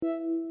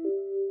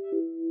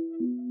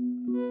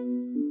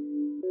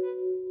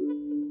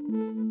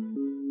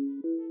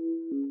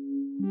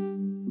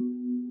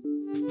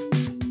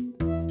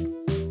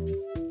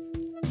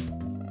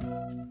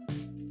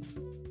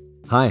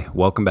Hi,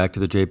 welcome back to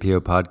the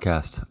JPO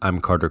podcast.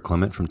 I'm Carter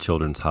Clement from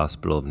Children's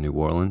Hospital of New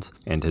Orleans,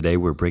 and today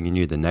we're bringing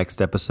you the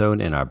next episode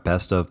in our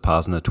Best of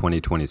POSNA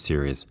 2020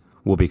 series.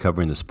 We'll be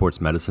covering the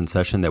sports medicine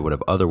session that would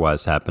have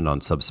otherwise happened on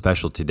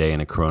Subspecialty Day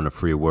in a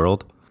corona-free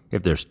world.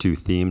 If there's two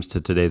themes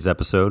to today's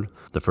episode,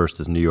 the first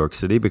is New York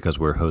City because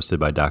we're hosted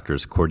by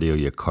Doctors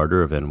Cordelia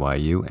Carter of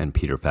NYU and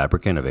Peter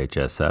Fabricant of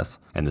HSS,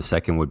 and the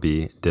second would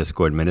be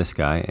discoid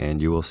menisci,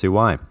 and you will see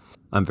why.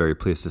 I'm very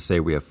pleased to say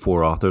we have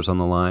 4 authors on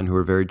the line who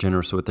are very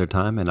generous with their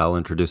time, and I'll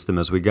introduce them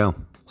as we go.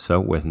 So,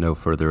 with no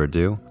further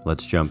ado,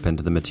 let's jump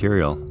into the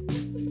material.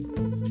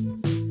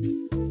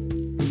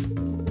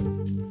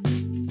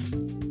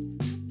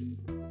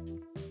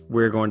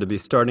 We're going to be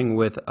starting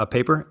with a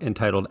paper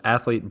entitled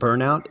Athlete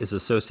Burnout is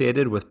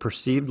Associated with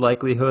Perceived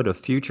Likelihood of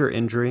Future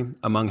Injury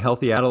Among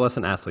Healthy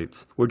Adolescent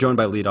Athletes. We're joined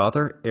by lead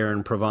author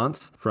Erin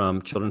Provence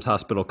from Children's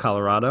Hospital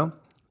Colorado.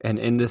 And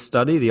in this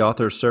study, the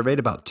authors surveyed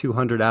about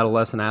 200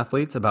 adolescent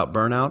athletes about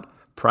burnout,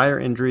 prior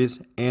injuries,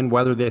 and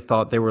whether they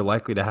thought they were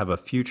likely to have a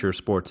future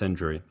sports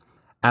injury.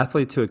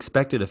 Athletes who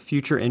expected a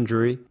future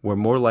injury were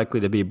more likely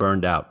to be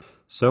burned out.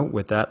 So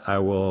with that, I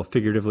will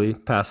figuratively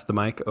pass the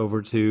mic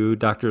over to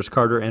Drs.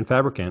 Carter and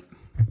Fabricant.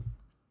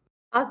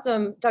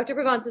 Awesome. Dr.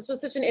 Provence, this was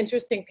such an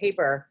interesting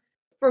paper.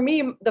 For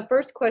me, the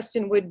first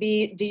question would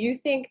be, do you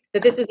think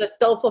that this is a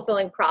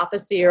self-fulfilling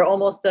prophecy or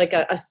almost like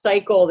a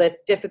cycle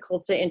that's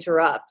difficult to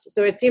interrupt?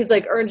 So it seems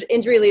like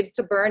injury leads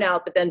to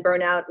burnout, but then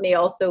burnout may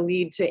also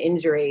lead to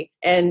injury.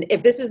 And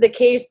if this is the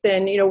case,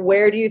 then,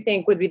 where do you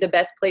think would be the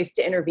best place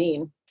to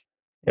intervene?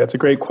 Yeah, it's a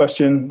great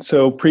question.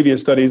 So previous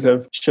studies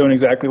have shown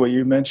exactly what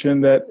you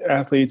mentioned, that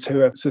athletes who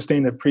have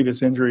sustained a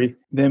previous injury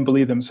then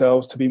believe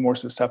themselves to be more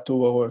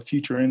susceptible of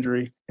future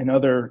injury. And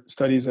other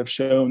studies have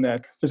shown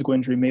that physical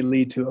injury may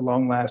lead to a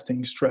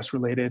long-lasting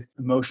stress-related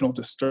emotional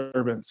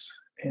disturbance.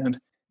 And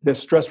this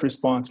stress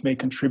response may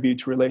contribute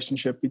to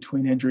relationship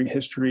between injury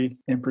history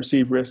and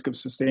perceived risk of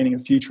sustaining a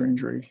future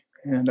injury.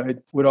 And I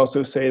would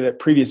also say that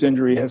previous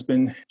injury has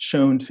been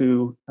shown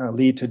to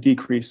lead to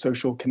decreased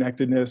social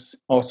connectedness,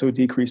 also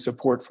decreased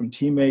support from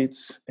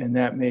teammates, and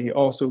that may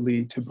also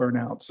lead to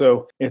burnout.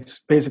 So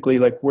it's basically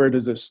like, where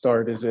does this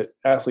start? Is it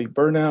athlete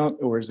burnout,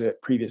 or is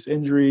it previous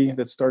injury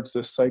that starts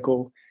this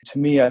cycle? To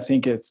me, I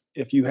think it's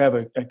if you have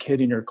a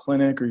kid in your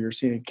clinic or you're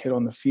seeing a kid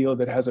on the field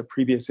that has a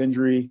previous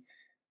injury,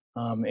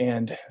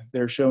 and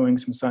they're showing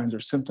some signs or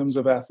symptoms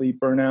of athlete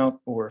burnout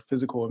or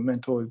physical and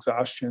mental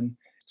exhaustion,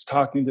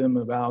 talking to them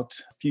about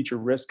future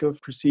risk of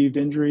perceived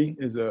injury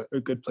is a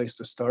good place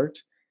to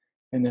start.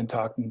 And then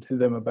talking to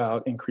them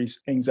about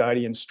increased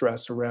anxiety and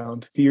stress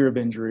around fear of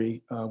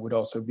injury would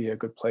also be a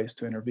good place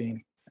to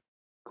intervene.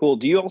 Cool.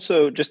 Do you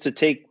also, just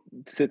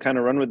to kind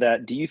of run with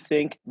that, do you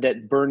think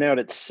that burnout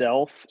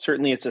itself,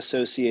 certainly it's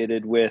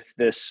associated with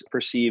this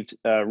perceived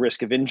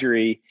risk of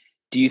injury?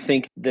 Do you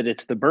think that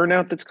it's the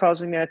burnout that's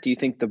causing that? Do you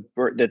think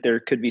that there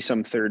could be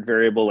some third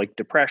variable like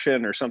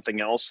depression or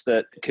something else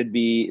that could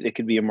be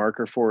a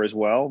marker for as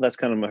well? That's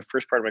kind of my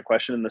first part of my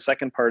question. And the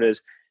second part is,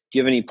 do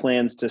you have any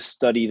plans to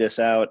study this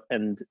out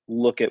and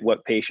look at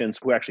what patients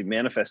who actually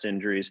manifest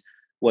injuries,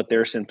 what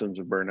their symptoms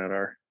of burnout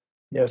are?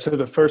 Yeah, so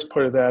the first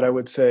part of that, I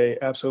would say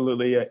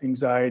absolutely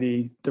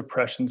anxiety,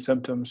 depression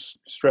symptoms,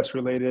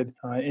 stress-related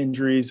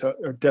injuries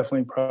are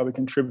definitely probably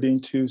contributing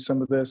to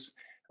some of this.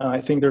 I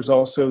think there's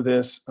also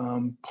this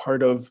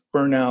part of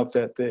burnout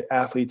that the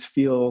athletes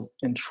feel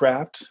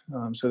entrapped.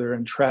 So they're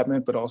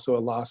entrapment, but also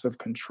a loss of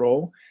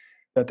control,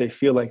 that they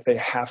feel like they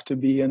have to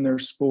be in their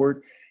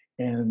sport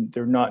and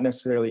they're not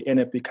necessarily in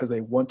it because they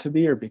want to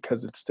be or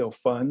because it's still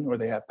fun or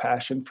they have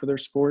passion for their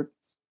sport.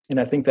 And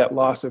I think that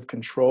loss of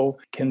control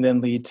can then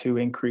lead to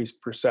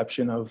increased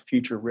perception of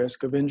future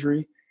risk of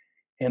injury.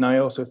 And I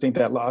also think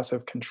that loss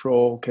of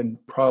control can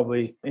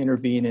probably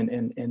intervene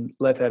and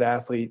let that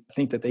athlete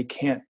think that they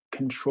can't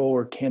control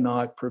or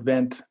cannot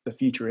prevent the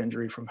future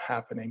injury from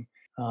happening.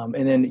 And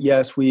then,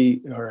 yes,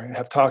 we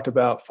have talked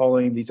about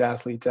following these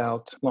athletes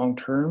out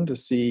long-term to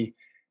see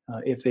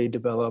if they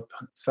develop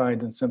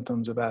signs and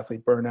symptoms of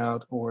athlete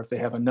burnout, or if they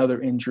have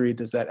another injury,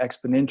 does that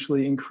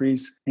exponentially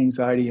increase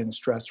anxiety and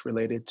stress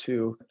related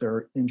to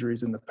their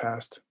injuries in the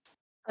past?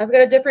 I've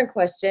got a different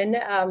question.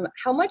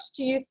 How much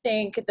do you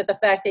think that the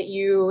fact that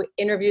you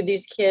interviewed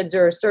these kids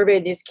or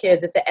surveyed these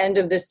kids at the end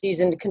of this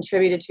season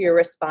contributed to your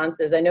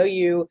responses? I know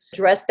you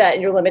addressed that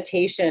in your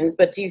limitations,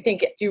 but do you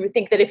think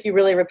that if you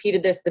really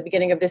repeated this at the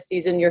beginning of this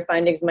season, your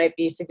findings might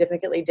be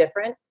significantly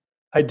different?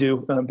 I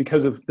do,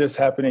 because of this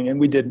happening, and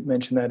we did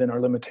mention that in our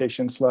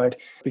limitation slide,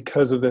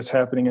 because of this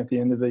happening at the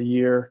end of the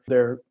year,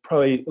 they're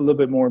probably a little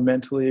bit more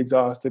mentally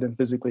exhausted and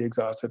physically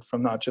exhausted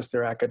from not just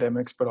their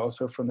academics, but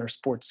also from their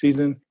sports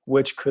season,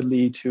 which could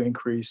lead to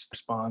increased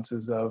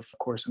responses of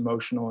course,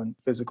 emotional and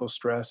physical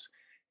stress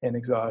and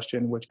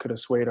exhaustion, which could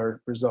assuage our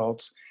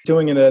results.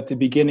 Doing it at the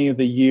beginning of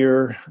the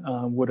year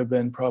would have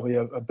been probably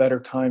a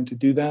better time to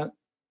do that.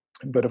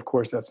 But of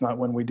course, that's not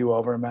when we do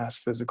all of our mass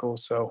physicals,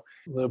 so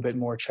a little bit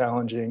more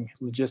challenging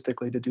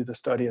logistically to do the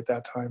study at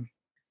that time.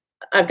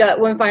 I've got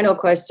one final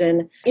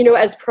question.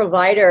 As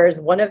providers,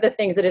 one of the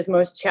things that is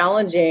most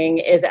challenging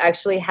is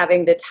actually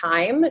having the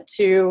time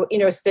to,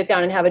 sit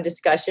down and have a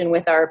discussion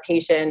with our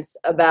patients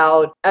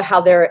about how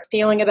they're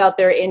feeling about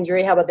their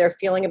injury, how they're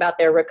feeling about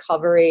their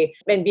recovery,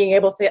 and being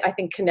able to, I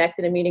think, connect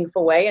in a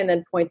meaningful way and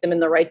then point them in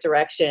the right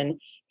direction.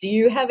 Do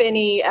you have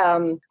any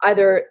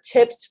either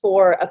tips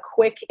for a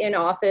quick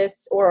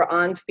in-office or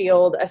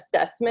on-field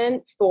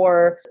assessment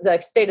for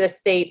the state of the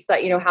state,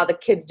 how the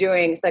kid's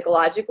doing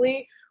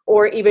psychologically?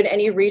 Or even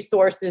any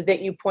resources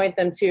that you point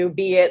them to,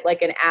 be it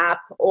like an app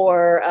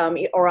or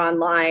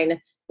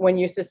online, when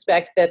you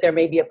suspect that there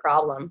may be a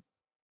problem?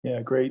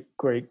 Yeah, great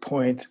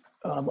point.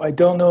 I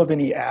don't know of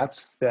any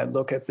apps that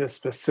look at this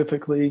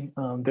specifically.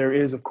 There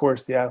is, of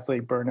course, the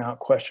athlete burnout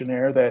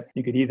questionnaire that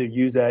you could either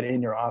use that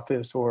in your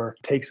office or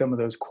take some of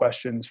those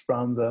questions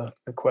from the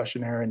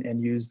questionnaire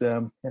and use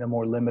them in a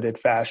more limited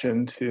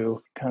fashion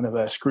to kind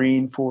of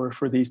screen for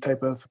these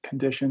type of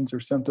conditions or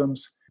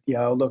symptoms.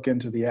 Yeah, I'll look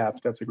into the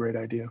app. That's a great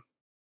idea.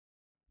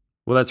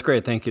 Well, that's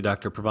great. Thank you,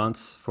 Dr.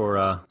 Provence,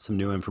 for some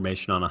new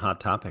information on a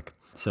hot topic.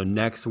 So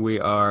next we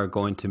are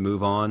going to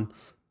move on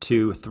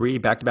to 3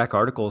 back-to-back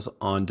articles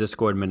on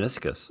discoid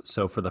meniscus.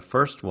 So for the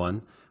first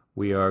one,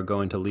 we are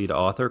going to lead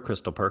author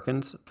Crystal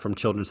Perkins from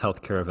Children's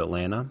Healthcare of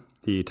Atlanta.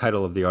 The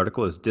title of the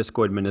article is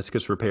Discoid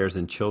Meniscus Repairs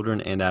in Children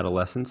and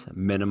Adolescents,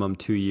 Minimum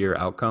 2-Year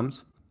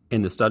Outcomes.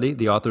 In the study,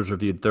 the authors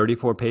reviewed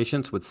 34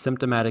 patients with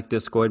symptomatic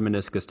discoid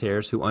meniscus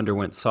tears who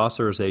underwent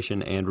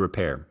saucerization and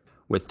repair.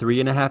 With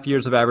 3.5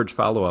 years of average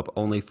follow-up,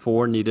 only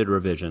 4 needed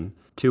revision,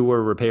 2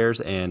 were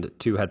repairs, and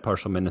 2 had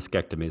partial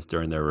meniscectomies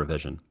during their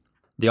revision.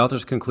 The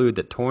authors conclude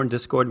that torn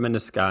discoid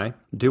menisci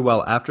do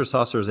well after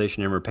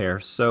saucerization and repair,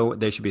 so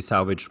they should be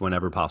salvaged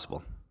whenever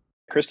possible.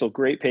 Crystal,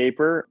 great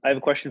paper. I have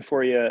a question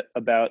for you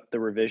about the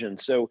revision.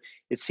 So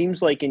it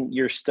seems like in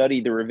your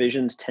study, the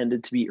revisions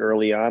tended to be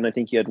early on. I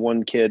think you had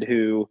one kid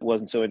who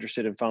wasn't so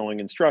interested in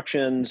following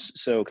instructions,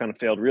 so kind of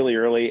failed really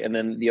early. And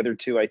then the other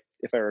 2,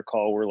 if I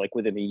recall, were like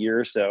within a year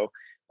or so.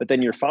 But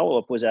then your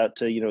follow-up was out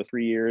to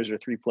 3 years or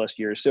 3+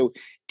 years. So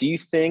do you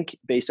think,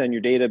 based on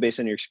your data, based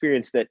on your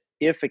experience, that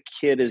if a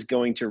kid is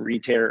going to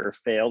re-tear or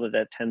fail,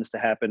 that tends to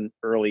happen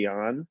early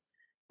on?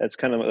 That's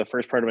kind of the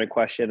first part of my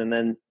question. And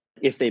then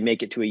if they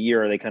make it to a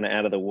year, are they kind of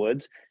out of the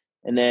woods?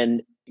 And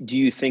then do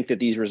you think that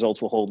these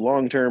results will hold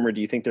long-term, or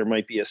do you think there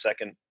might be a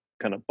second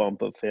kind of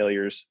bump of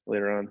failures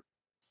later on?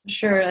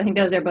 Sure. I think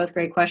those are both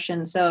great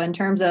questions. So in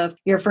terms of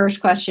your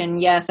first question,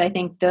 yes, I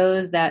think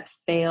those that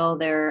fail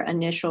their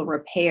initial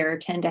repair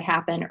tend to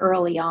happen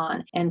early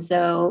on. And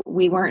so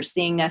we weren't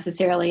seeing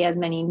necessarily as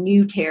many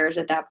new tears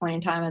at that point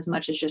in time as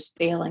much as just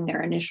failing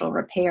their initial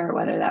repair,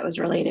 whether that was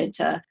related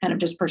to kind of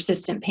just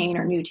persistent pain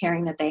or new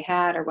tearing that they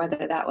had, or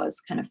whether that was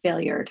kind of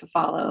failure to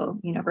follow,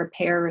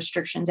 repair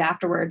restrictions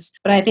afterwards.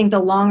 But I think the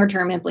longer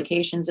term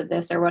implications of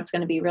this are what's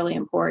going to be really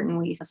important.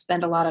 We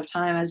spend a lot of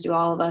time, as do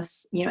all of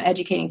us,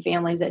 educating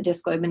families that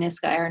discoid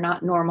menisci are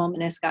not normal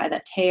menisci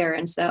that tear.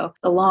 And so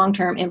the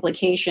long-term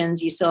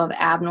implications, you still have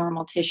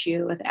abnormal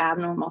tissue with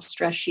abnormal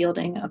stress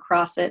shielding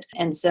across it.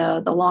 And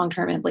so the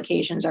long-term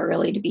implications are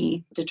really to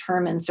be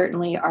determined.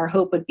 Certainly our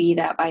hope would be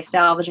that by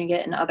salvaging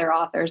it, and other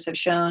authors have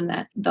shown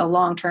that the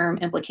long-term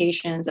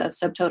implications of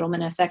subtotal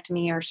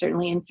meniscectomy are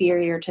certainly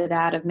inferior to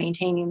that of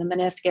maintaining the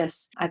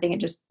meniscus. I think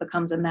it just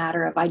becomes a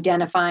matter of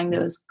identifying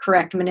those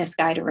correct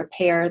menisci to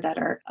repair that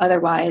are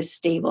otherwise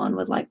stable and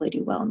would likely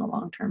do well in the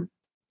long term.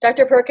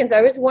 Dr. Perkins,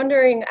 I was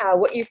wondering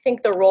what you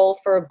think the role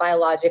for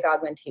biologic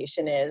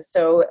augmentation is.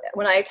 So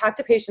when I talk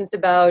to patients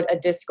about a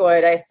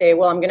discoid, I say,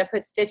 well, I'm going to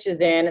put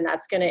stitches in and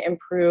that's going to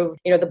improve,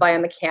 the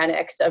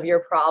biomechanics of your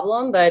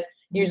problem. But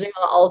usually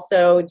I'll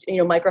also,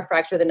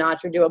 microfracture the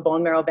notch or do a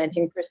bone marrow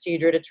venting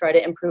procedure to try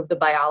to improve the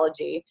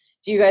biology.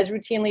 Do you guys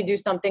routinely do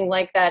something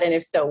like that? And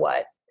if so,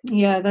 what?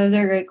 Yeah, those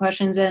are great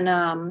questions. And,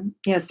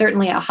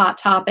 certainly a hot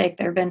topic.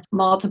 There have been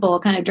multiple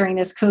kind of during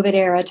this COVID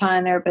era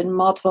time, there have been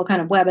multiple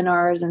kind of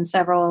webinars and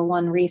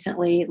one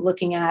recently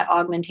looking at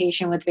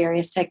augmentation with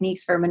various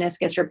techniques for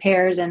meniscus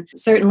repairs. And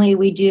certainly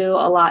we do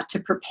a lot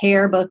to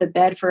prepare both the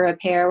bed for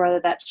repair,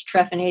 whether that's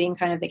trephinating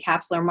kind of the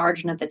capsular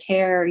margin of the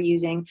tear or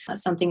using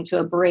something to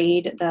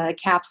abrade the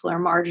capsular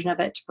margin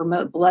of it to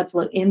promote blood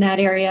flow in that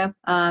area.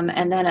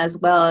 And then as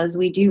well as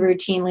we do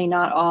routinely,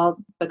 not all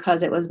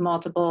because it was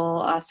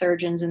multiple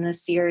surgeons in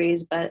this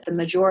series, but the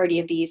majority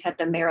of these had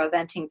a marrow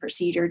venting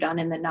procedure done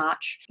in the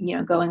notch,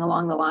 going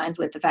along the lines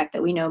with the fact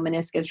that we know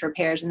meniscus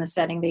repairs in the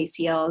setting of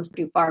ACLs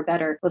do far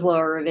better with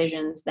lower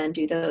revisions than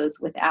do those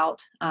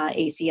without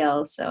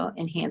ACLs. So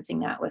enhancing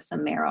that with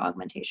some marrow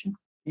augmentation.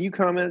 Can you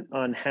comment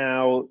on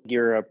how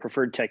your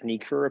preferred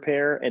technique for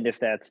repair, and if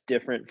that's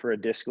different for a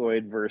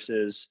discoid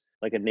versus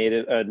like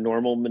a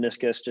normal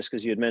meniscus, just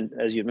because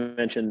as you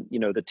mentioned,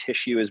 the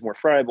tissue is more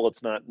friable,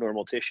 it's not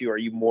normal tissue? Are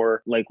you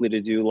more likely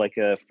to do like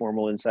a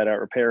formal inside out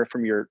repair?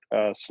 From your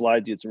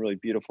slides, you had some really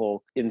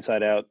beautiful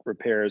inside out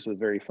repairs with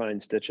very fine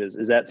stitches.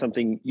 Is that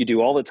something you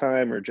do all the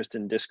time, or just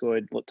in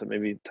discoid? Look to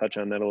maybe touch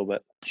on that a little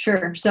bit.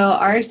 Sure. So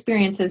our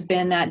experience has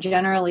been that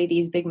generally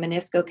these big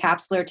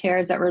meniscocapsular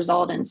tears that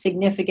result in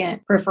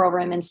significant peripheral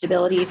rim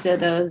instability, so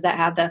those that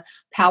have the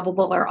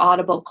palpable or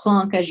audible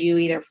clunk as you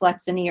either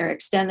flex the knee or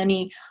extend the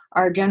knee,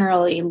 are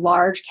generally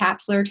large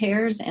capsular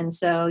tears. And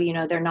so,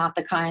 they're not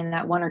the kind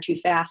that 1 or 2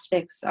 fast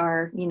fix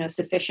are,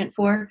 sufficient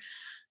for.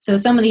 So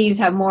some of these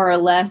have more or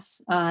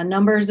less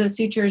numbers of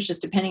sutures,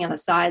 just depending on the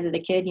size of the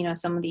kid.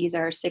 Some of these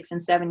are 6 and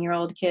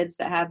 7-year-old kids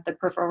that have the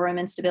peripheral rim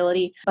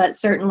instability. But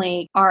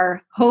certainly our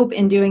hope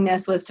in doing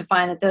this was to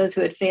find that those who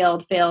had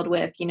failed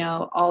with,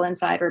 all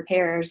inside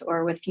repairs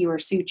or with fewer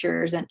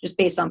sutures. And just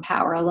based on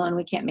power alone,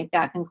 we can't make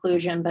that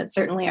conclusion. But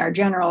certainly our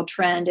general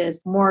trend is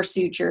more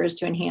sutures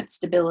to enhance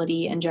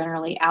stability, and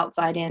generally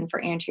outside in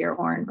for anterior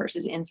horn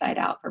versus inside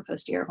out for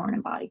posterior horn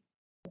and body.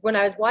 When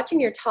I was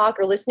watching your talk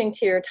or listening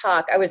to your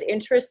talk, I was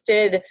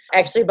interested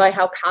actually by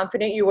how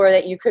confident you were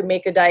that you could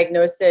make a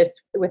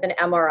diagnosis with an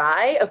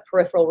MRI of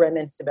peripheral rim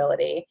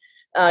instability.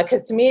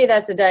 Because to me,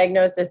 that's a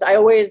diagnosis.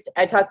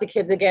 I talk to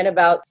kids again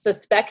about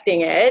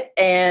suspecting it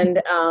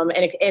and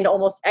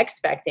almost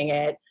expecting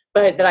it.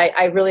 But that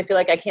I really feel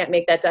like I can't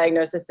make that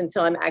diagnosis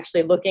until I'm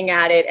actually looking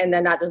at it, and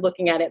then not just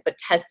looking at it, but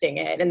testing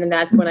it. And then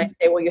that's when I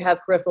say, well, you have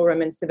peripheral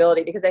rim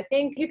instability, because I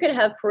think you can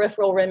have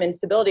peripheral rim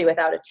instability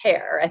without a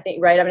tear, I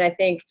think, right? I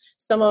think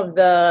some of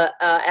the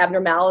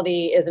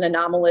abnormality is an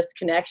anomalous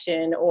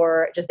connection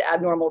or just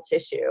abnormal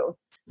tissue.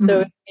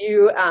 So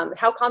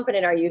how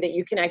confident are you that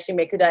you can actually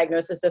make the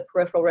diagnosis of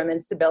peripheral rim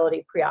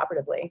instability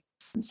preoperatively?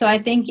 So I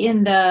think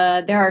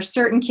there are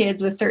certain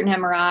kids with certain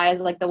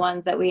MRIs, like the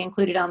ones that we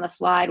included on the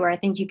slide, where I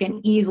think you can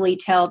easily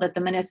tell that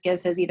the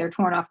meniscus has either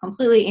torn off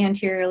completely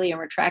anteriorly and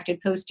retracted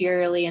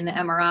posteriorly in the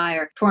MRI,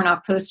 or torn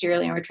off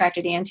posteriorly and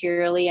retracted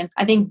anteriorly. And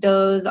I think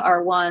those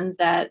are ones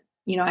that,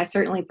 I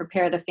certainly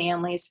prepare the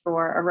families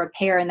for a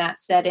repair in that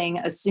setting,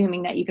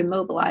 assuming that you can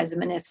mobilize the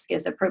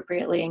meniscus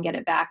appropriately and get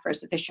it back for a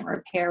sufficient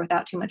repair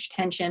without too much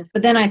tension.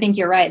 But then I think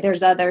you're right.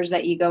 There's others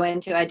that you go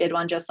into. I did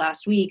one just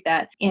last week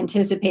that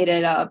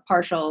anticipated a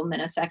partial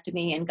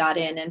meniscectomy and got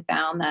in and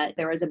found that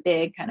there was a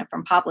big kind of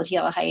from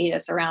popliteal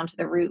hiatus around to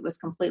the root was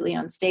completely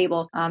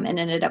unstable, and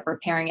ended up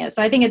repairing it.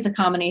 So I think it's a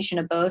combination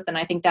of both. And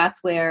I think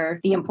that's where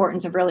the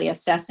importance of really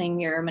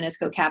assessing your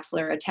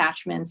meniscocapsular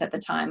attachments at the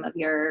time of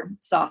your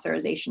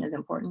saucerization is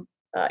important.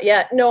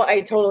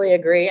 I totally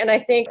agree. And I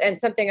think, and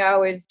something I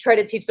always try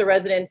to teach the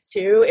residents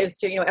too, is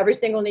to, every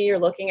single knee you're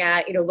looking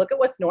at, look at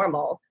what's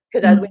normal.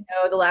 Because as we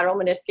know, the lateral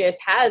meniscus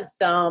has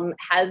some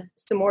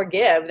more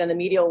give than the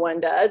medial one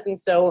does. And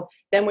so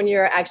then when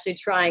you're actually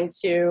trying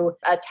to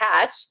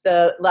attach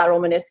the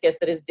lateral meniscus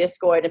that is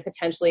discoid and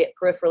potentially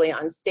peripherally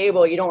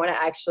unstable, you don't want to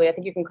I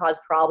think you can cause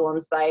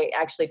problems by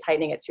actually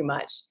tightening it too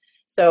much.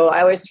 So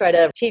I always try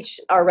to teach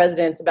our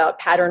residents about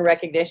pattern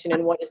recognition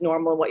and what is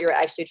normal and what you're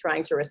actually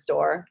trying to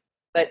restore.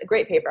 But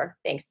great paper.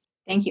 Thanks.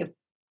 Thank you.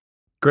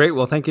 Great.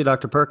 Well, thank you,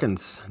 Dr.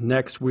 Perkins.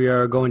 Next, we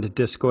are going to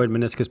discoid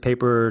meniscus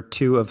paper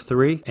 2 of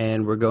 3,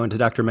 and we're going to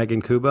Dr.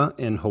 Megan Kuba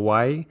in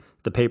Hawaii.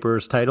 The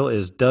paper's title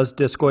is, Does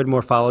Discoid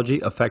Morphology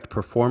Affect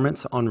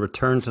Performance on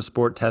Return to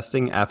Sport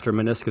Testing After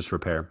Meniscus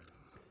Repair?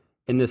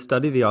 In this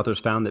study, the authors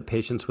found that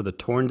patients with a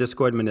torn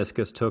discoid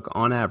meniscus took,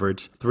 on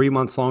average, 3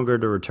 months longer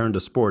to return to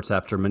sports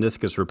after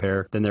meniscus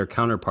repair than their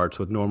counterparts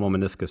with normal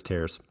meniscus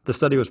tears. The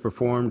study was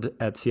performed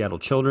at Seattle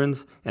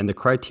Children's, and the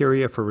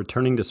criteria for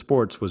returning to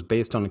sports was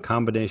based on a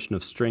combination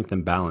of strength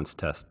and balance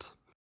tests.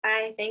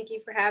 Hi, thank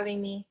you for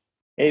having me.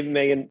 Hey,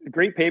 Megan,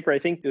 great paper. I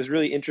think it was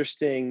really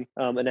interesting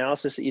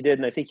analysis that you did.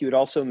 And I think you had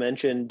also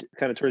mentioned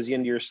kind of towards the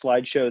end of your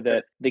slideshow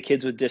that the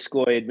kids with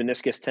discoid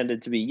meniscus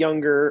tended to be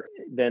younger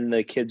than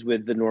the kids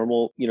with the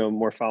normal,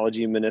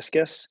 morphology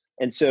meniscus.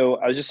 And so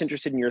I was just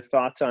interested in your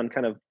thoughts on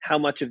kind of how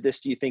much of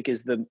this do you think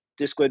is the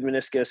discoid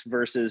meniscus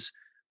versus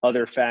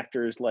other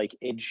factors like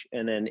age,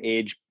 and then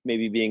age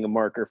maybe being a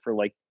marker for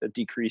like a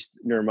decreased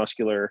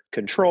neuromuscular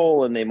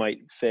control and they might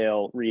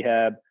fail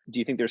rehab. Do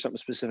you think there's something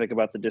specific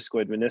about the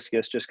discoid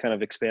meniscus? Just kind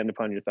of expand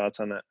upon your thoughts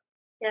on that.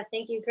 Yeah,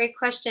 thank you. Great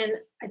question.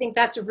 I think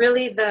that's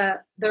really the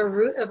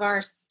root of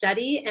our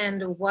study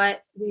and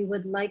what we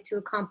would like to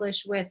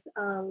accomplish with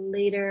a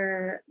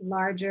later,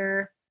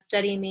 larger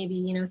study,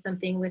 maybe,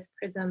 something with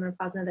PRISM or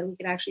POSNA that we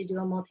could actually do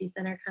a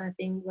multi-center kind of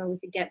thing where we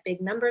could get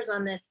big numbers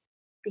on this,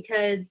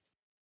 because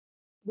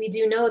we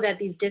do know that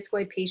these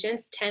discoid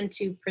patients tend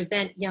to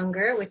present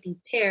younger with these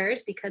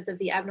tears because of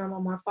the abnormal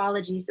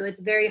morphology. So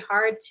it's very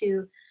hard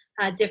to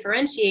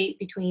differentiate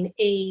between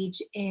age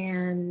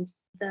and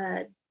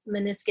the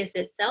meniscus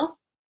itself.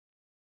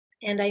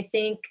 And I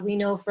think we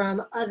know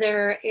from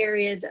other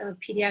areas of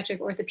pediatric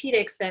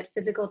orthopedics that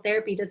physical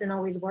therapy doesn't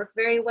always work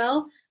very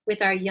well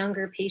with our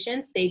younger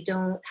patients. They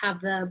don't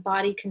have the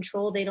body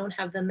control. They don't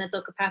have the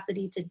mental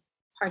capacity to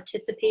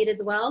participate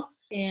as well.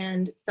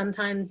 And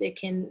sometimes it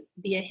can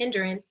be a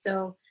hindrance.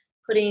 So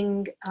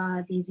putting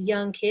these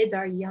young kids,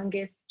 our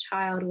youngest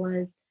child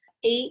was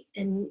 8,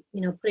 and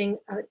putting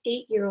an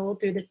 8-year-old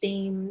through the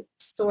same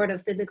sort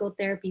of physical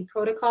therapy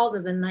protocols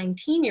as a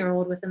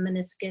 19-year-old with a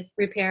meniscus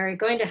repair are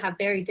going to have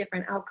very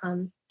different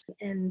outcomes.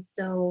 And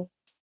so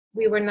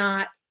we were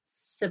not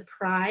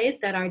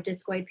surprised that our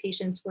discoid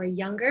patients were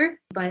younger,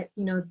 but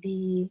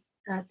the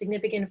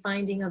significant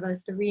finding of a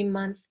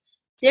 3-month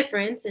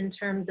difference in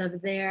terms of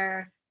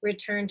their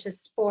return to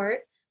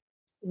sport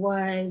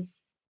was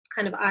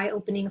kind of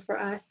eye-opening for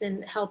us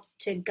and helps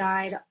to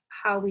guide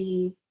how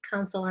we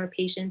counsel our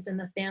patients and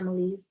the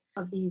families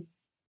of these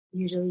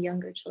usually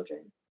younger children.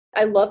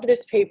 I loved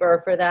this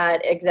paper for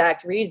that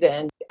exact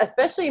reason,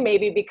 especially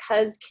maybe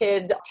because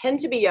kids tend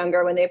to be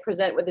younger when they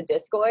present with a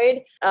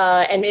discoid,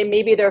 and it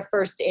may be their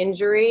first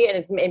injury, and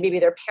it's maybe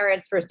their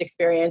parents' first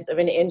experience of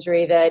an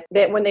injury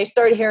that when they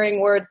start hearing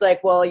words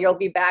like, well, you'll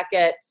be back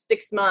at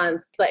 6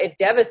 months, it's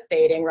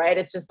devastating, right?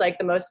 It's just like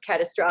the most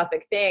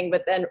catastrophic thing.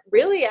 But then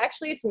really,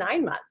 actually, it's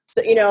 9 months,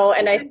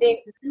 and I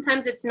think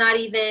sometimes it's not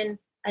even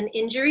an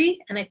injury.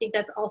 And I think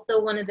that's also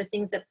one of the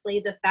things that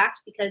plays a fact,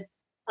 because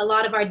a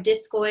lot of our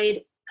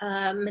discoid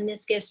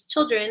meniscus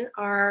children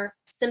are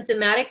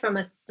symptomatic from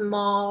a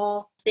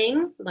small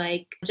thing,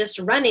 like just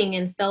running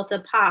and felt a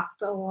pop,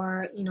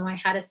 or I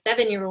had a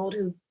 7-year-old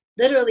who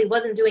literally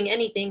wasn't doing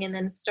anything and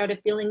then started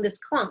feeling this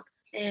clunk.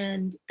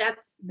 And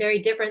that's very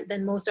different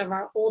than most of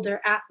our older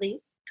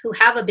athletes who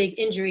have a big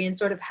injury and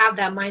sort of have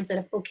that mindset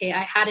of, okay,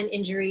 I had an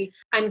injury,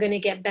 I'm going to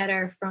get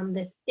better from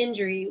this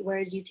injury.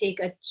 Whereas you take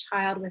a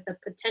child with a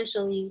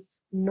potentially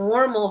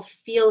normal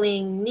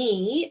feeling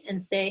knee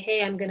and say,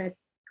 hey, I'm going to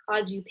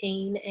cause you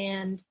pain,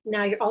 and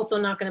now you're also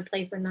not going to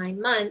play for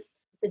 9 months.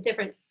 It's a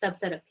different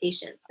subset of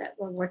patients that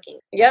we're working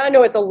with. Yeah,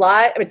 no, it's a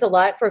lot. It's a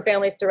lot for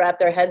families to wrap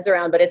their heads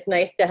around, but it's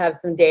nice to have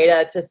some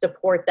data to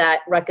support that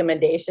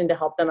recommendation to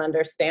help them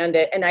understand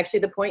it. And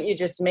actually, the point you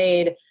just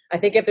made, I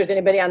think if there's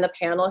anybody on the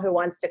panel who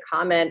wants to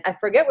comment, I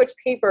forget which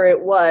paper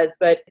it was,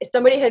 but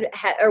somebody had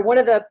or one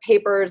of the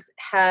papers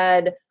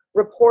had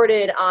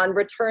reported on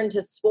return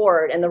to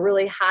sport and the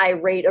really high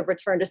rate of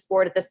return to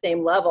sport at the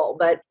same level.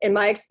 But in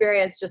my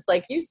experience, just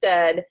like you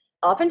said,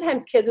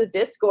 oftentimes kids with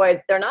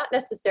discoids, they're not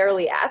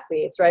necessarily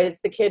athletes, right?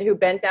 It's the kid who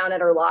bent down at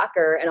her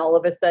locker and all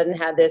of a sudden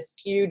had this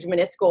huge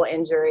meniscal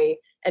injury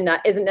and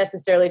isn't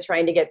necessarily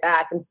trying to get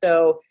back. And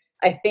so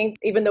I think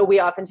even though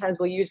we oftentimes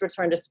will use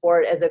return to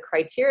sport as a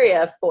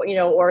criteria for,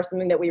 or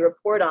something that we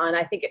report on,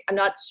 I'm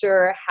not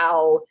sure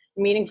how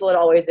meaningful it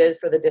always is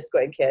for the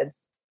discoid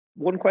kids.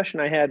 One question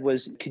I had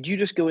was, could you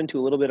just go into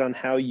a little bit on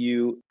how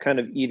you kind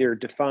of either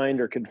defined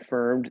or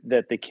confirmed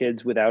that the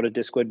kids without a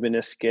discoid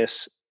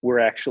meniscus were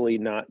actually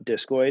not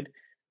discoid?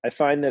 I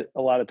find that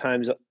a lot of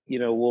times,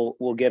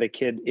 we'll get a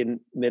kid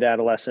in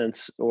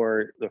mid-adolescence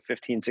or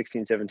 15,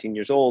 16, 17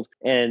 years old,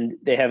 and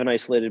they have an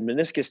isolated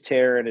meniscus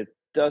tear, and it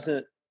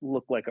doesn't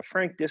look like a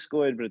frank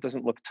discoid, but it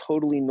doesn't look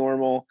totally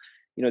normal.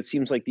 It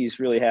seems like these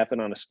really happen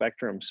on a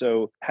spectrum.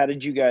 So how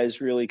did you guys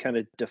really kind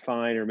of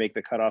define or make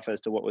the cutoff as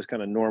to what was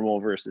kind of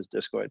normal versus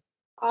discoid?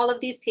 All of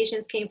these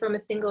patients came from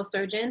a single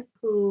surgeon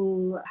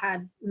who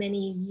had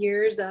many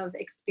years of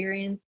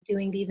experience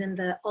doing these, and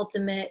the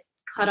ultimate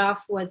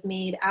cutoff was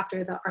made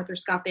after the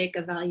arthroscopic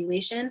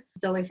evaluation.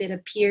 So if it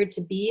appeared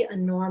to be a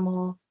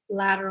normal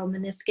lateral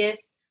meniscus,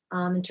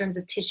 in terms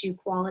of tissue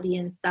quality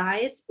and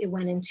size, it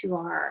went into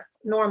our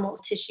normal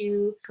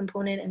tissue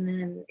component. And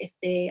then if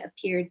they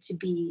appeared to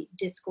be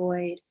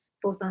discoid,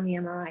 both on the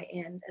MRI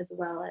and as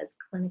well as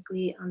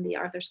clinically on the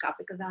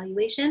arthroscopic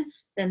evaluation,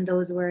 then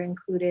those were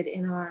included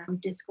in our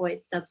discoid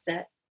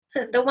subset.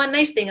 The one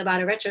nice thing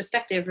about a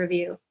retrospective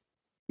review.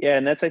 Yeah,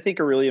 and that's, I think,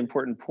 a really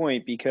important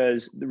point,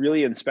 because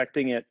really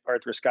inspecting it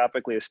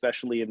arthroscopically,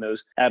 especially in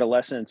those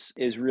adolescents,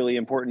 is really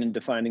important in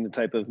defining the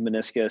type of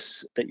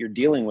meniscus that you're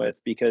dealing with.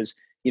 Because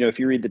if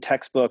you read the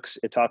textbooks,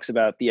 it talks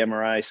about the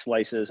MRI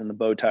slices and the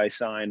bow tie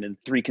sign and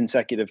 3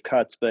 consecutive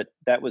cuts, but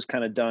that was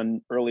kind of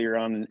done earlier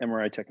on in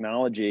MRI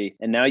technology.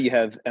 And now you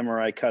have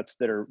MRI cuts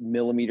that are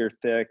millimeter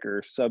thick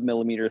or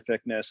sub-millimeter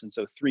thickness. And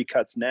so 3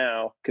 cuts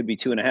now could be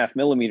 2.5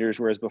 millimeters,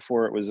 whereas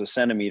before it was a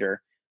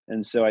centimeter.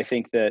 And so I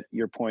think that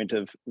your point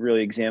of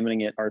really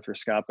examining it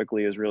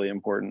arthroscopically is really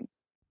important.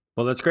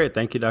 Well, that's great.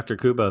 Thank you, Dr.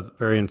 Kuba.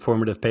 Very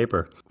informative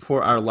paper.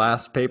 For our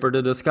last paper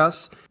to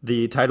discuss,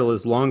 the title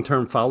is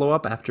Long-Term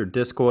Follow-Up After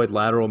Discoid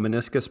Lateral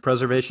Meniscus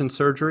Preservation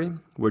Surgery.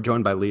 We're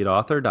joined by lead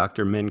author,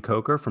 Dr. Min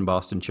Coker from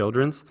Boston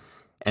Children's.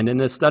 And in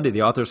this study,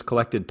 the authors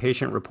collected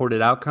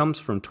patient-reported outcomes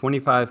from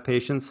 25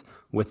 patients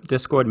with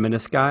discoid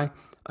menisci,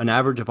 an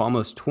average of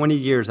almost 20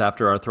 years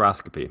after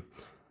arthroscopy.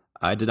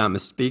 I did not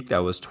misspeak. That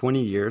was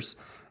 20 years.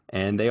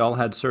 And they all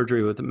had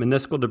surgery with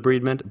meniscal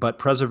debridement, but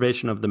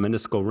preservation of the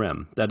meniscal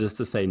rim. That is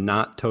to say,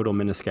 not total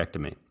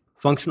meniscectomy.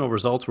 Functional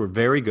results were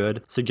very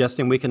good,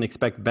 suggesting we can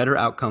expect better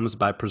outcomes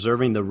by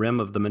preserving the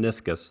rim of the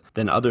meniscus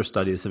than other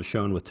studies have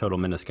shown with total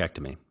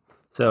meniscectomy.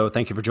 So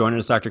thank you for joining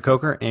us, Dr.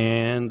 Coker,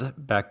 and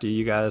back to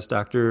you guys,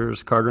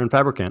 Drs. Carter and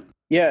Fabricant.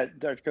 Yeah,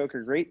 Dr.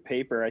 Coker, great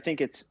paper. I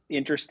think it's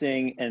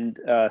interesting and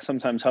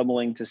sometimes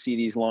humbling to see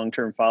these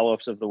long-term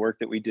follow-ups of the work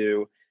that we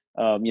do.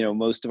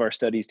 Most of our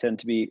studies tend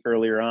to be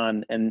earlier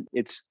on, and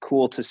it's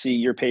cool to see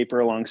your paper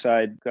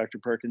alongside Dr.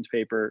 Perkins'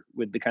 paper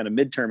with the kind of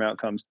midterm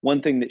outcomes.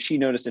 One thing that she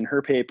noticed in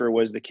her paper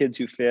was the kids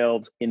who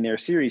failed in their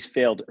series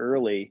failed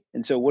early.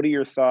 And so what are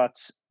your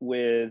thoughts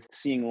with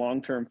seeing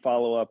long-term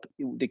follow-up?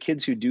 The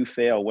kids who do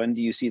fail, when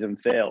do you see them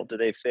fail? Do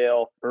they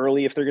fail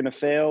early if they're going to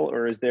fail,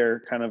 or is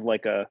there kind of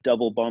like a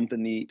double bump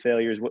in the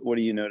failures? What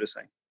are you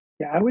noticing?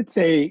 Yeah, I would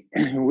say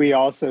we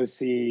also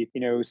see,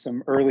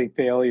 some early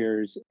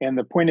failures. And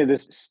the point of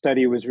this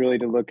study was really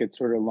to look at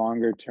sort of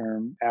longer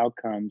term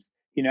outcomes.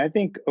 I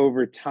think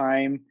over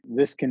time,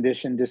 this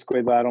condition,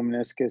 discoid lateral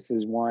meniscus,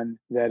 is one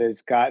that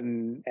has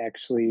gotten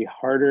actually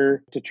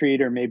harder to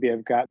treat, or maybe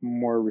I've got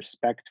more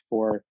respect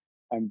for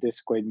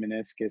discoid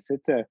meniscus.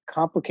 It's a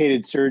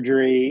complicated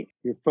surgery.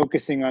 You're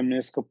focusing on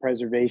meniscal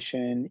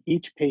preservation.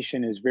 Each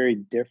patient is very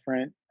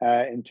different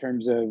in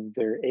terms of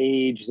their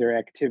age, their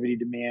activity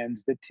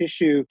demands. The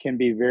tissue can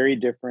be very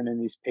different in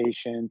these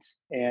patients,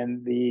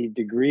 and the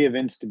degree of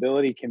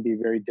instability can be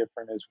very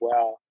different as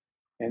well.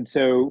 And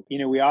so,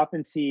 we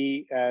often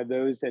see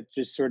those that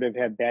just sort of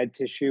have bad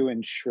tissue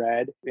and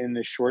shred in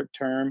the short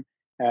term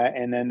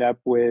and end up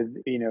with,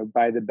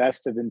 by the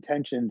best of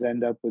intentions,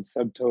 end up with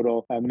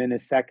subtotal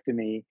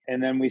meniscectomy.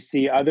 And then we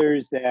see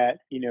others that,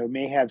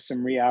 may have some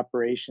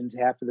reoperations.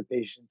 Half of the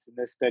patients in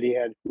this study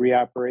had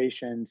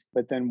reoperations,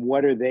 but then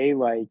what are they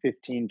like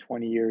 15,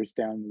 20 years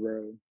down the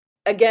road?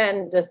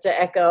 Again, just to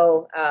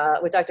echo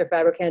what Dr.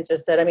 Fabricant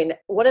just said, I mean,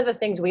 one of the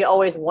things we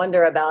always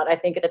wonder about, I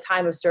think at the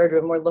time of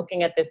surgery, when we're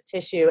looking at this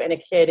tissue in a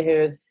kid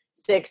who's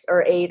 6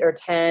 or 8 or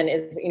 10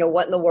 is,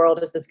 what in the world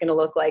is this going to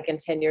look like in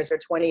 10 years or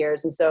 20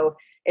 years? And so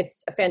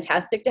it's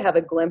fantastic to have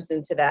a glimpse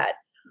into that.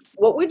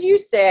 What would you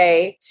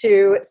say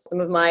to some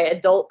of my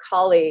adult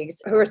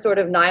colleagues who are sort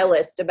of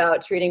nihilist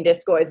about treating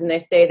discoids, and they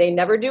say they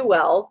never do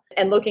well?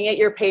 And looking at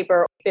your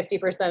paper,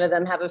 50% of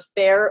them have a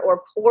fair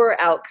or poor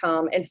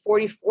outcome, and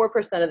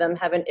 44% of them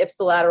have an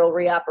ipsilateral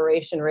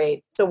reoperation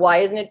rate. So why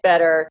isn't it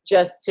better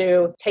just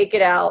to take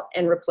it out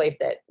and replace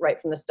it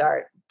right from the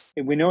start?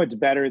 We know it's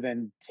better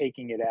than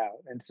taking it out.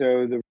 And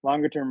so the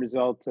longer term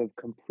results of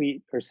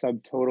complete or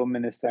subtotal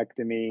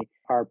meniscectomy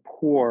are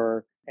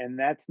poor. And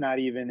that's not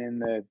even in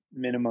the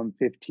minimum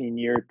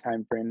 15-year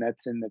time frame.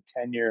 That's in the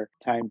 10-year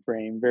time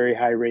frame. Very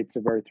high rates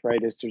of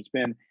arthritis. There's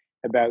been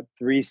about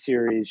 3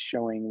 series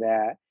showing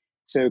that.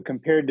 So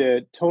compared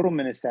to total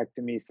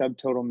meniscectomy,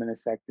 subtotal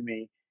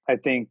meniscectomy, I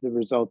think the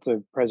results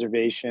of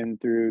preservation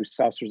through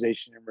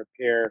saucerization and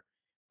repair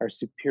are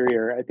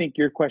superior. I think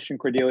your question,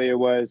 Cordelia,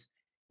 was,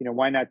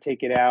 why not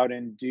take it out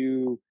and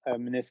do a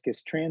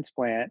meniscus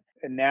transplant?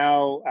 And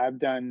now I've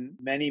done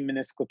many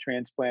meniscal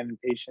transplant in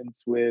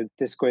patients with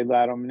discoid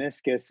lateral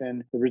meniscus,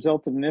 and the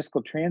results of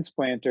meniscal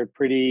transplant are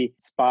pretty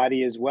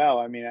spotty as well.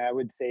 I mean, I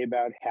would say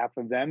about half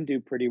of them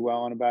do pretty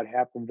well, and about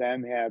half of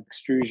them have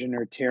extrusion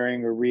or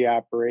tearing or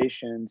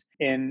reoperations.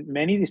 And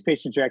many of these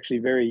patients are actually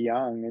very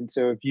young. And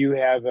so if you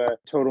have a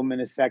total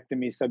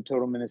meniscectomy,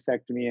 subtotal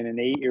meniscectomy in an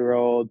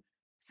 8-year-old,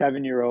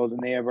 7-year-old, and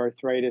they have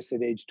arthritis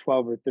at age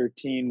 12 or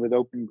 13 with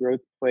open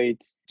growth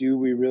plates, do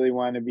we really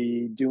want to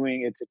be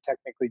doing it's a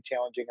technically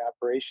challenging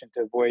operation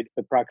to avoid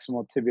the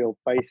proximal tibial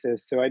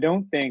physis? So I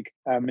don't think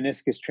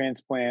meniscus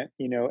transplant,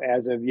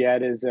 as of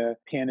yet is a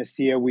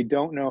panacea. We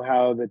don't know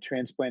how the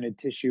transplanted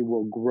tissue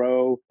will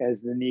grow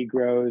as the knee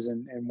grows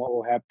and what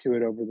will happen to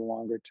it over the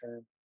longer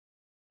term.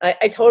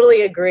 I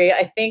totally agree.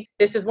 I think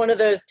this is one of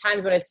those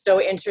times when it's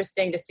so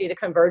interesting to see the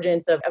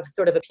convergence of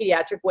sort of a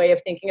pediatric way of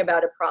thinking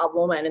about a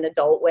problem and an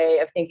adult way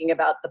of thinking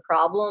about the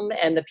problem.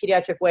 And the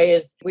pediatric way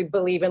is we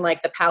believe in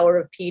like the power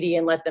of PD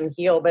and let them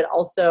heal, but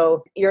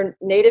also your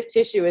native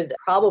tissue is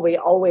probably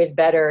always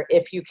better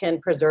if you can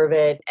preserve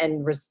it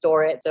and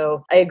restore it.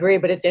 So I agree,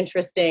 but it's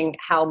interesting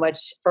how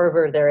much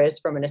fervor there is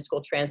for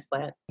meniscal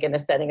transplant in the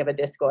setting of a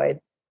discoid.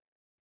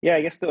 Yeah,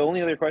 I guess the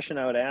only other question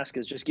I would ask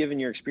is, just given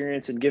your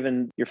experience and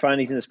given your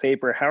findings in this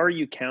paper, how are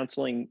you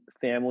counseling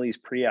families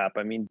pre-op?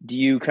 I mean, do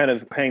you kind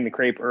of hang the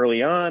crepe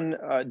early on?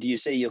 Do you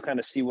say you'll kind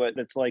of see what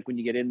it's like when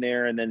you get in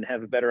there and then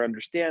have a better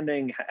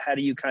understanding? How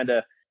do you kind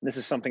of, this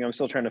is something I'm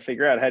still trying to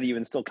figure out, how do you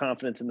instill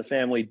confidence in the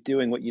family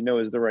doing what you know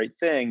is the right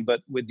thing, but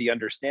with the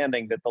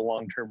understanding that the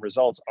long-term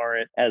results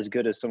aren't as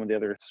good as some of the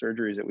other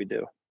surgeries that we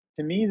do?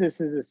 To me,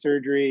 this is a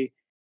surgery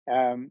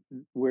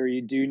where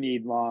you do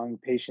need long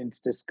patients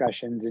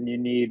discussions, and you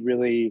need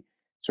really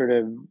sort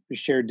of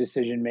shared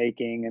decision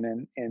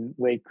making and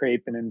lay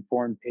crepe and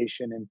informed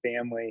patient and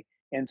family.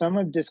 And some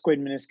of discoid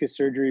meniscus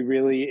surgery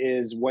really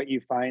is what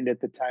you find at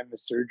the time of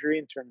surgery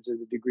in terms of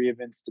the degree of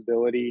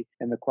instability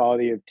and the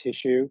quality of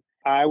tissue.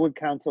 I would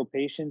counsel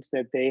patients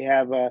that they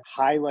have a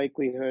high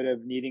likelihood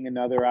of needing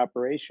another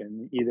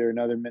operation, either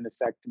another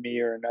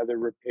meniscectomy or another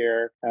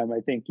repair. I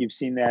think you've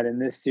seen that in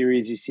this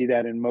series. You see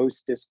that in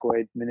most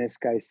discoid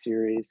menisci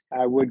series.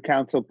 I would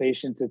counsel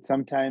patients that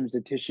sometimes the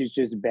tissue is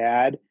just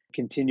bad,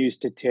 continues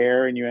to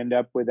tear, and you end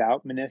up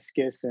without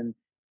meniscus. And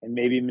and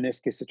maybe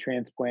meniscus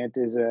transplant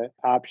is an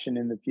option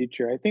in the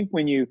future. I think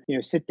when you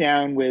sit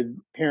down with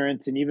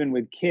parents and even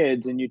with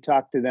kids and you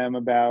talk to them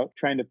about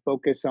trying to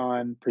focus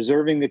on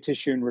preserving the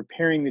tissue and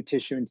repairing the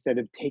tissue instead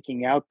of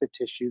taking out the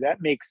tissue,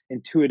 that makes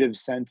intuitive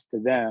sense to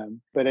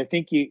them. But I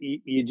think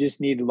you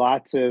just need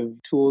lots of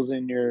tools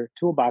in your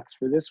toolbox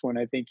for this one.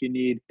 I think you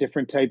need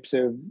different types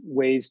of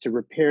ways to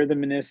repair the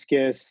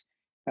meniscus.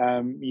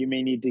 You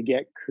may need to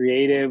get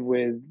creative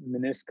with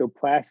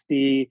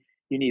meniscoplasty.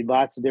 You need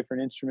lots of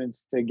different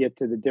instruments to get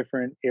to the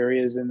different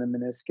areas in the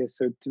meniscus.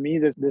 So to me,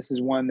 this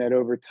is one that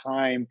over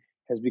time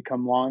has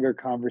become longer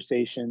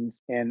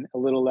conversations and a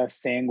little less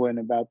sanguine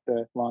about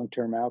the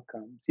long-term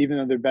outcomes. Even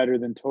though they're better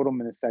than total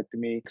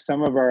meniscectomy,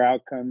 some of our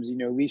outcomes,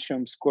 Lee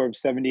Shom's score of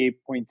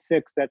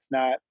 78.6, that's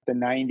not the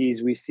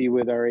 90s we see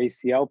with our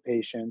ACL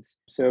patients.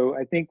 So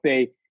I think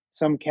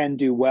some can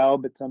do well,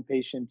 but some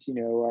patients,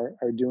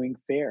 are doing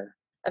fair.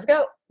 I've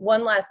got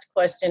one last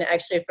question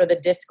actually for the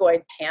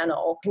discoid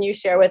panel. Can you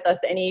share with us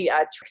any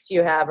tricks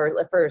you have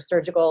or for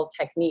surgical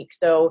technique?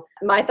 So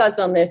my thoughts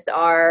on this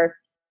are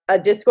a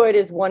discoid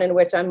is one in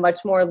which I'm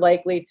much more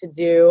likely to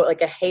do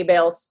like a hay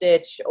bale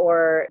stitch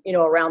or,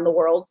 around the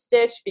world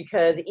stitch,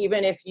 because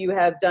even if you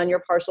have done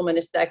your partial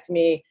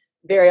meniscectomy,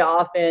 very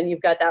often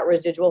you've got that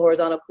residual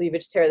horizontal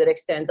cleavage tear that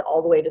extends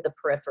all the way to the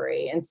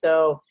periphery. And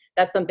so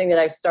that's something that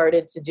I've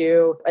started to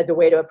do as a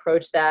way to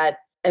approach that.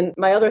 And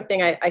my other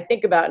thing I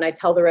think about, and I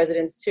tell the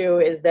residents too,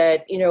 is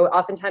that,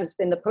 oftentimes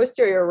in the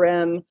posterior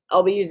rim,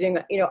 I'll be using,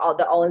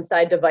 all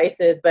inside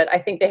devices, but I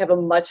think they have a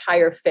much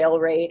higher fail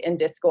rate in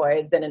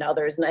discoids than in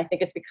others. And I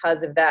think it's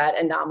because of that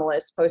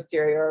anomalous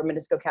posterior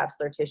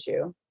meniscocapsular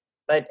tissue.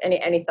 But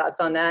any thoughts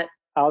on that?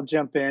 I'll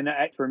jump in.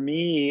 For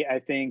me, I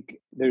think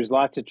there's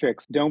lots of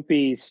tricks. Don't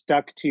be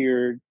stuck to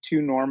your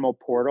two normal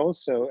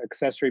portals. So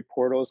accessory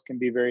portals can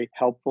be very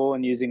helpful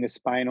in using a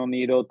spinal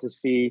needle to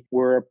see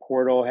where a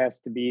portal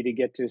has to be to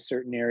get to a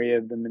certain area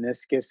of the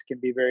meniscus can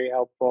be very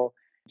helpful.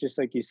 Just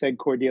like you said,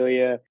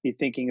 Cordelia, be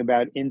thinking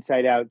about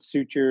inside out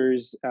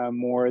sutures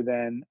more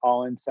than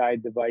all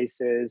inside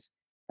devices.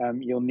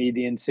 You'll need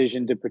the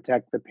incision to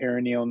protect the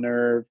perineal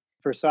nerve.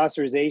 For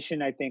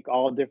saucerization, I think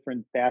all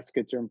different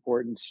baskets are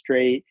important.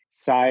 Straight,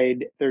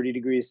 side 30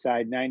 degrees,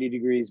 side 90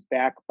 degrees,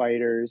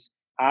 backbiters.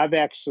 I've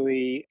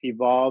actually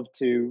evolved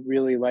to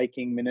really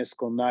liking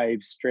meniscal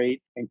knives,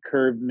 straight and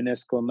curved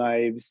meniscal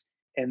knives.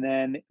 And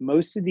then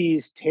most of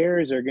these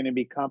tears are going to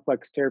be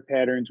complex tear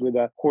patterns with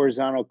a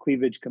horizontal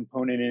cleavage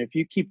component. And if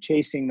you keep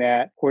chasing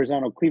that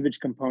horizontal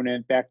cleavage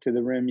component back to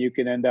the rim, you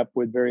can end up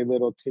with very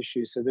little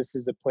tissue. So this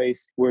is a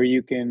place where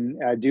you can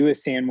do a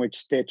sandwich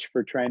stitch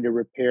for trying to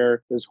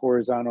repair those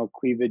horizontal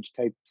cleavage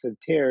types of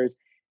tears.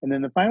 And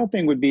then the final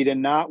thing would be to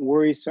not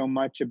worry so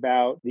much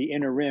about the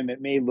inner rim.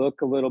 It may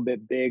look a little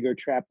bit big or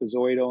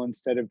trapezoidal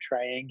instead of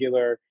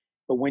triangular.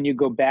 But when you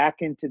go back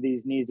into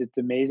these knees, it's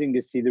amazing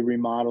to see the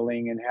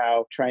remodeling and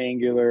how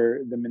triangular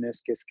the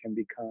meniscus can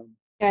become.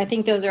 Yeah, I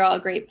think those are all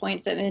great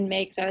points that Min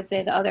makes. I would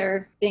say the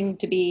other thing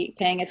to be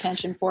paying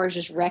attention for is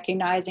just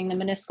recognizing the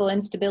meniscal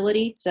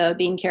instability. So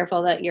being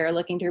careful that you're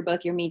looking through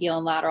both your medial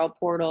and lateral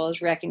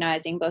portals,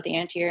 recognizing both the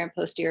anterior and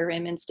posterior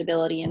rim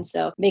instability. And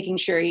so making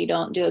sure you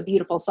don't do a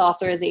beautiful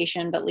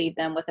saucerization, but leave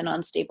them with an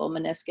unstable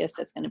meniscus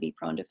that's going to be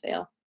prone to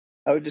fail.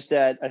 I would just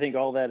add, I think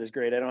all that is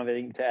great. I don't have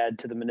anything to add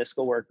to the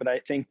meniscal work, but I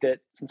think that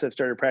since I've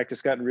started practice,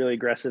 gotten really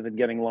aggressive in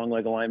getting long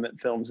leg alignment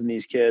films in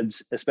these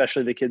kids,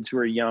 especially the kids who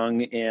are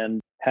young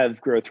and have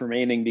growth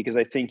remaining, because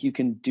I think you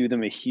can do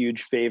them a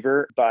huge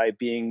favor by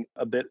being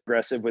a bit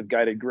aggressive with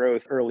guided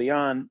growth early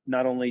on,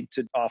 not only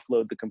to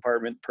offload the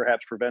compartment,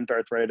 perhaps prevent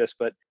arthritis,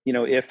 but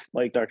if,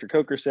 like Dr.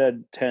 Coker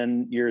said,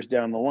 10 years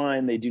down the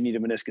line, they do need a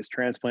meniscus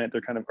transplant,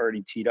 they're kind of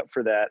already teed up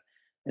for that.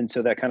 And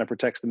so that kind of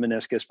protects the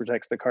meniscus,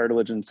 protects the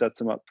cartilage, and sets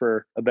them up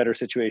for a better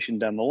situation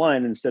down the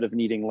line instead of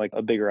needing like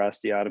a bigger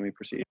osteotomy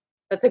procedure.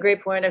 That's a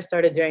great point. I've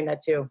started doing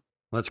that too.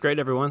 Well, that's great,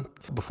 everyone.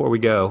 Before we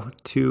go,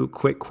 2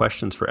 quick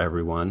questions for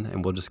everyone,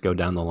 and we'll just go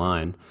down the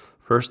line.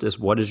 First is,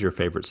 what is your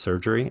favorite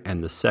surgery?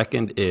 And the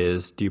second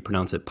is, do you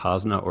pronounce it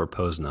Posna or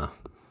Posna?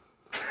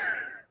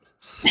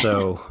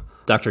 So,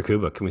 Dr.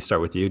 Kuba, can we start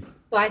with you?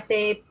 So I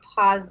say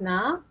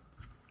Posna,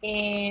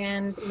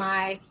 and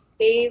my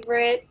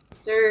favorite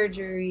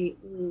surgery.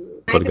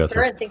 Can I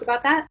defer and think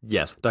about that?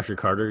 Yes. Dr.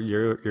 Carter,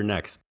 you're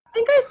next. I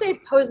think I say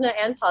Posna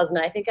and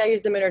Posna. I think I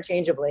use them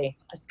interchangeably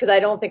because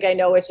I don't think I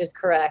know which is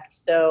correct.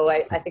 So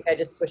I think I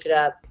just switch it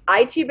up.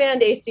 IT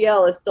band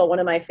ACL is still one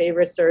of my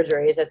favorite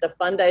surgeries. It's a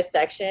fun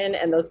dissection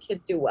and those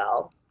kids do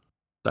well.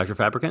 Dr.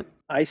 Fabricant?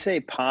 I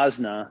say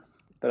Posna,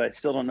 but I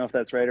still don't know if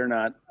that's right or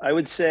not. I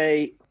would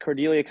say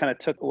Cordelia kind of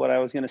took what I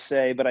was going to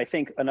say, but I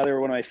think another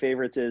one of my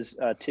favorites is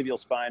tibial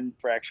spine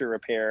fracture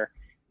repair,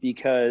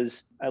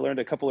 because I learned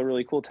a couple of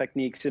really cool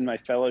techniques in my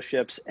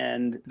fellowships,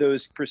 and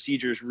those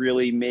procedures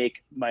really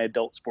make my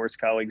adult sports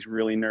colleagues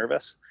really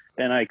nervous.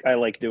 And I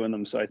like doing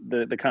them. So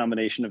the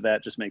combination of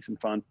that just makes them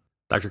fun.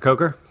 Dr.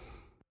 Coker?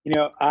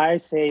 I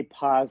say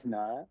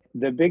Posna.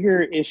 The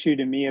bigger issue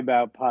to me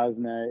about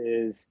Posna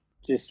is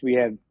we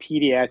have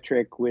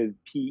pediatric with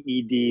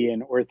PED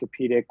and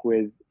orthopedic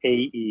with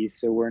AE.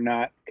 So we're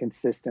not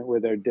consistent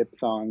with our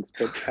diphthongs,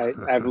 but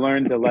I've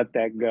learned to let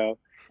that go.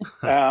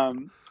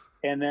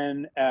 And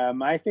then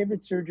my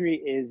favorite surgery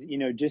is,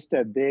 just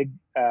a big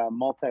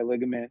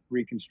multi-ligament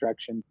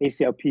reconstruction,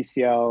 ACL,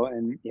 PCL,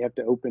 and you have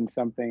to open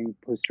something,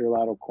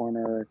 posterolateral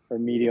corner or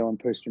medial and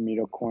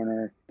posteromedial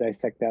corner,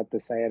 dissect out the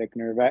sciatic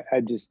nerve.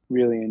 I just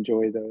really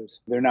enjoy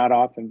those. They're not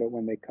often, but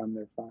when they come,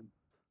 they're fun.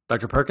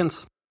 Dr.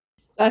 Perkins?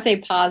 So I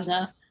say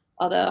POSNA,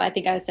 although I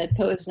think I said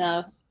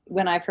POSNA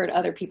when I've heard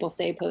other people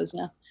say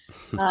POSNA.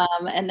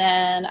 And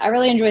then I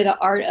really enjoy the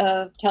art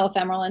of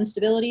telefemoral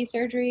instability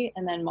surgery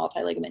and then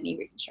multi-ligament knee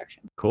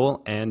reconstruction.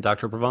 Cool. And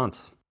Dr.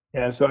 Provence?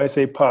 Yeah, so I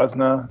say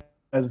POSNA.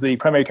 As the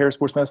primary care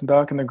sports medicine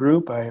doc in the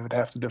group, I would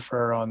have to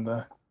defer on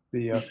the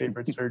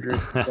favorite surgery.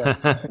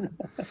 Yeah.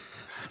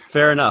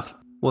 Fair enough.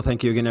 Well,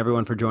 thank you again,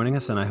 everyone, for joining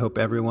us, and I hope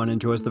everyone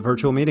enjoys the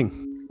virtual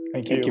meeting.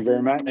 Thank you. Thank you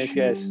very much. Thanks,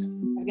 guys. Have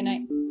a good night.